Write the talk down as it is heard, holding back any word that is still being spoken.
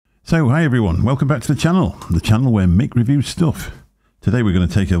So, hi everyone, welcome back to the channel where Mick reviews stuff. Today we're going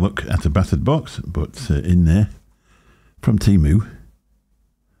to take a look at a battered box, but in there, from Temu,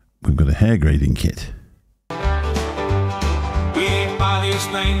 we've got a hair grading kit. We buy these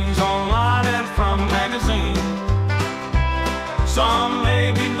things online and from magazines. Some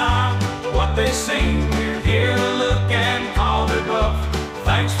maybe not what they seem. We're here to look and call it bluff.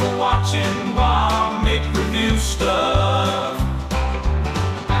 Thanks for watching while Mick reviews stuff.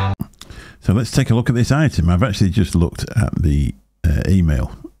 So let's take a look at this item. I've actually just looked at the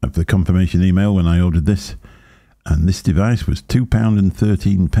email, of the confirmation email when I ordered this, and this device was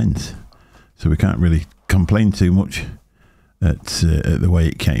 £2.13. So we can't really complain too much at the way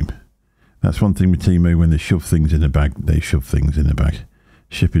it came. That's one thing with Temu, when they shove things in a bag, they shove things in a bag.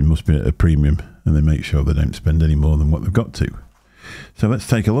 Shipping must be at a premium, and they make sure they don't spend any more than what they've got to. So let's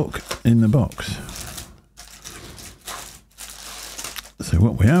take a look in the box. So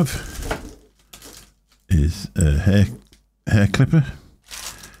what we have is a hair clipper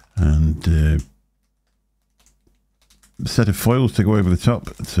and a set of foils to go over the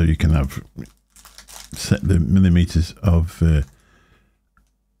top, so you can have set the millimeters of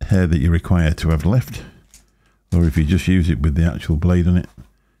hair that you require to have left, or if you just use it with the actual blade on it,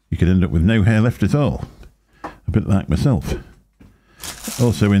 you could end up with no hair left at all, a bit like myself.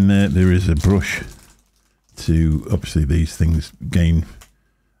 Also in there is a brush to, obviously these things gain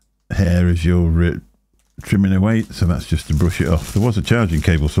hair as you're trimming away, so that's just to brush it off. There was a charging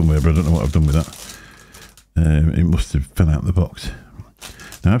cable somewhere, but I don't know what I've done with that. It must have fell out of the box.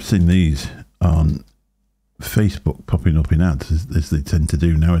 Now I've seen these on Facebook popping up in ads, as they tend to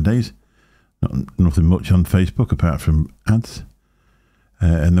do nowadays. Nothing much on Facebook apart from ads.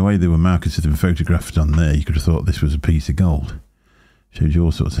 And the way they were marketed and photographed on there, you could have thought this was a piece of gold. Shows you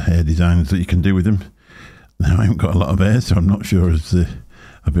all sorts of hair designs that you can do with them. Now I haven't got a lot of hair, so I'm not sure as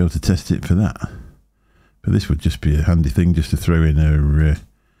I'll be able to test it for that. But this would just be a handy thing just to throw in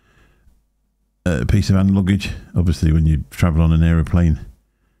a piece of hand luggage. Obviously, when you travel on an aeroplane,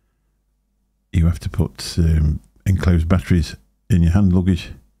 you have to put enclosed batteries in your hand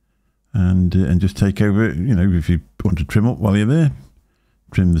luggage, and just take over it. You know, if you want to trim up while you're there,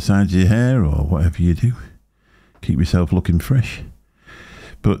 trim the sides of your hair or whatever you do. Keep yourself looking fresh.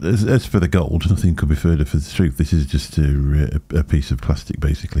 But as for the gold, nothing could be further from the truth. This is just a piece of plastic,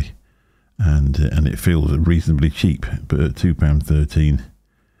 basically. And it feels reasonably cheap, but at £2.13,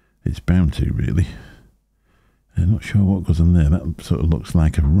 it's bound to, really. I'm not sure what goes on there. That sort of looks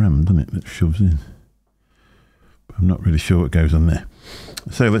like a ram, doesn't it, that shoves in. But I'm not really sure what goes on there.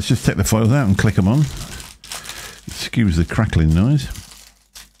 So let's just take the foils out and click them on. Excuse the crackling noise.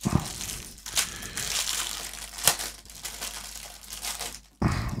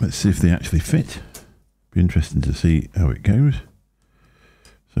 Let's see if they actually fit. Be interesting to see how it goes.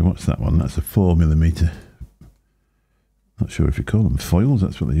 So what's that one? That's a 4mm. Not sure if you call them foils.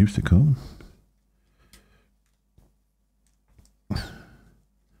 That's what they used to call them.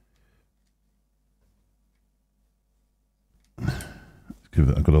 Let's give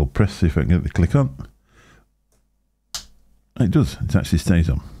that a good old press, see if I can get it to click on. It does. It actually stays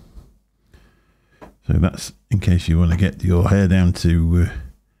on. So that's in case you want to get your hair down to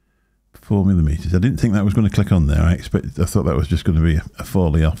 4mm. I didn't think that was going to click on there. I thought that was just going to be a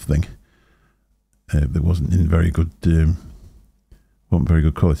folly off thing. That wasn't in very good, wasn't very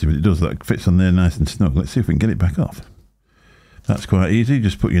good quality, but it does. That fits on there nice and snug. Let's see if we can get it back off. That's quite easy.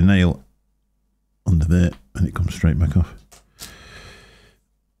 Just put your nail under there, and it comes straight back off.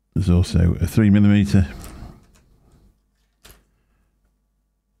 There's also a 3mm,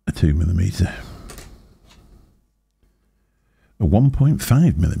 a 2mm, a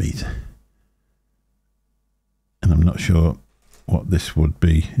 1.5mm. And I'm not sure what this would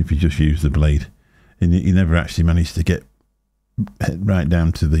be if you just use the blade. And you never actually managed to get right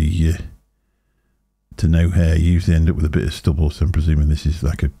down to the to no hair. You usually end up with a bit of stubble, so I'm presuming this is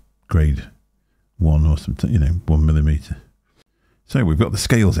like a grade 1 or something, you know, 1mm. So we've got the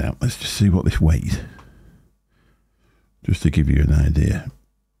scales out. Let's just see what this weighs, just to give you an idea.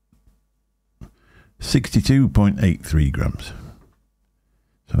 62.83 grams.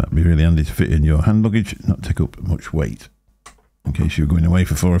 So that'd be really handy to fit in your hand luggage, not take up much weight. In case you're going away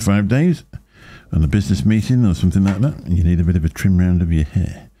for 4 or 5 days on a business meeting or something like that, and you need a bit of a trim round of your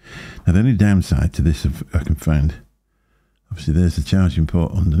hair. Now the only downside to this I can find, obviously there's the charging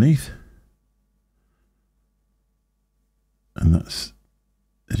port underneath. And that's,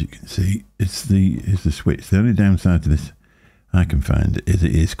 as you can see, is the switch. The only downside to this I can find is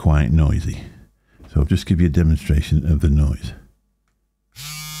it is quite noisy. So I'll just give you a demonstration of the noise.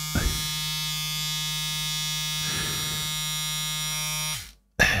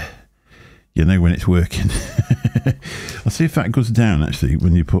 you know when it's working. I'll see if that goes down actually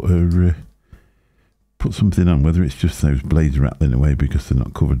when you put her put something on, whether it's just those blades rattling away because they're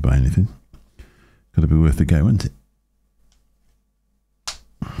not covered by anything. Got to be worth a go, isn't it?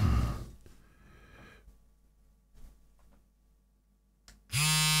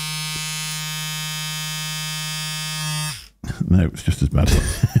 No, it's just as bad.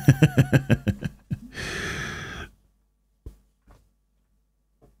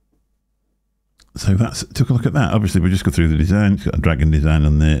 So that's, took a look at that. Obviously, we just go through the design. It's got a dragon design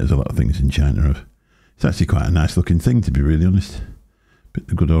on there. There's a lot of things in China of. It's actually quite a nice looking thing, to be really honest. Bit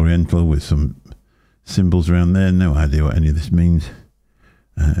of good oriental with some symbols around there. No idea what any of this means.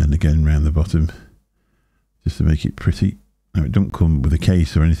 And again, round the bottom, just to make it pretty. Now, it don't come with a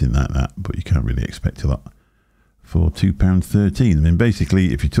case or anything like that, but you can't really expect a lot for £2.13. I mean,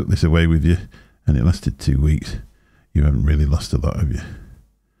 basically, if you took this away with you and it lasted 2 weeks, you haven't really lost a lot, have you?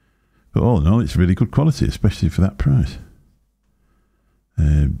 But all in all, it's really good quality, especially for that price.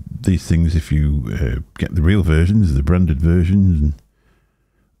 These things, if you get the real versions, the branded versions, and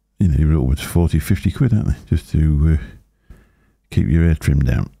you know, you're upwards 40, 50 quid, aren't they? Just to keep your hair trimmed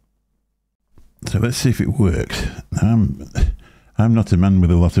down. So let's see if it works. I'm not a man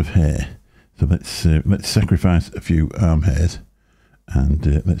with a lot of hair. So let's sacrifice a few arm hairs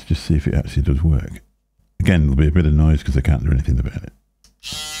and let's just see if it actually does work. Again, there'll be a bit of noise because I can't do anything about it.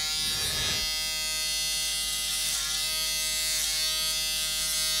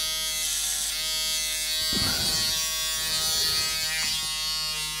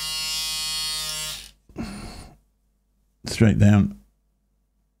 Straight down,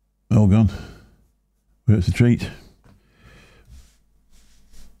 all gone. Works a treat.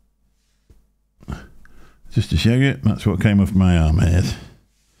 Just to show you, that's what came off my arm hairs.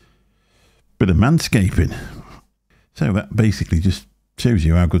 Bit of manscaping. So that basically just shows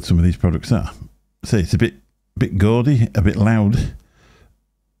you how good some of these products are. So it's a bit gaudy, a bit loud,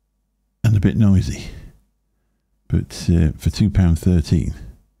 and a bit noisy. But for £2.13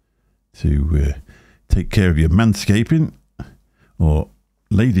 to take care of your manscaping or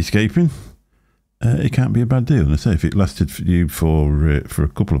ladyscaping, it can't be a bad deal. And I say, if it lasted for you for a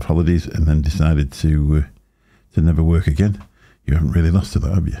couple of holidays and then decided to never work again, you haven't really lost a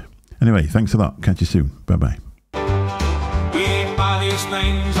lot, have you? Anyway, thanks a lot. Catch you soon. Bye-bye. We buy these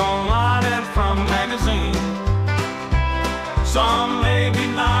things online and from magazines. Some maybe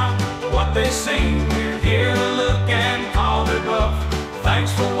not what they seem. We're here to look and call it buff.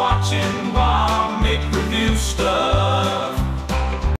 Thanks for watching Bob Make Review Stuff.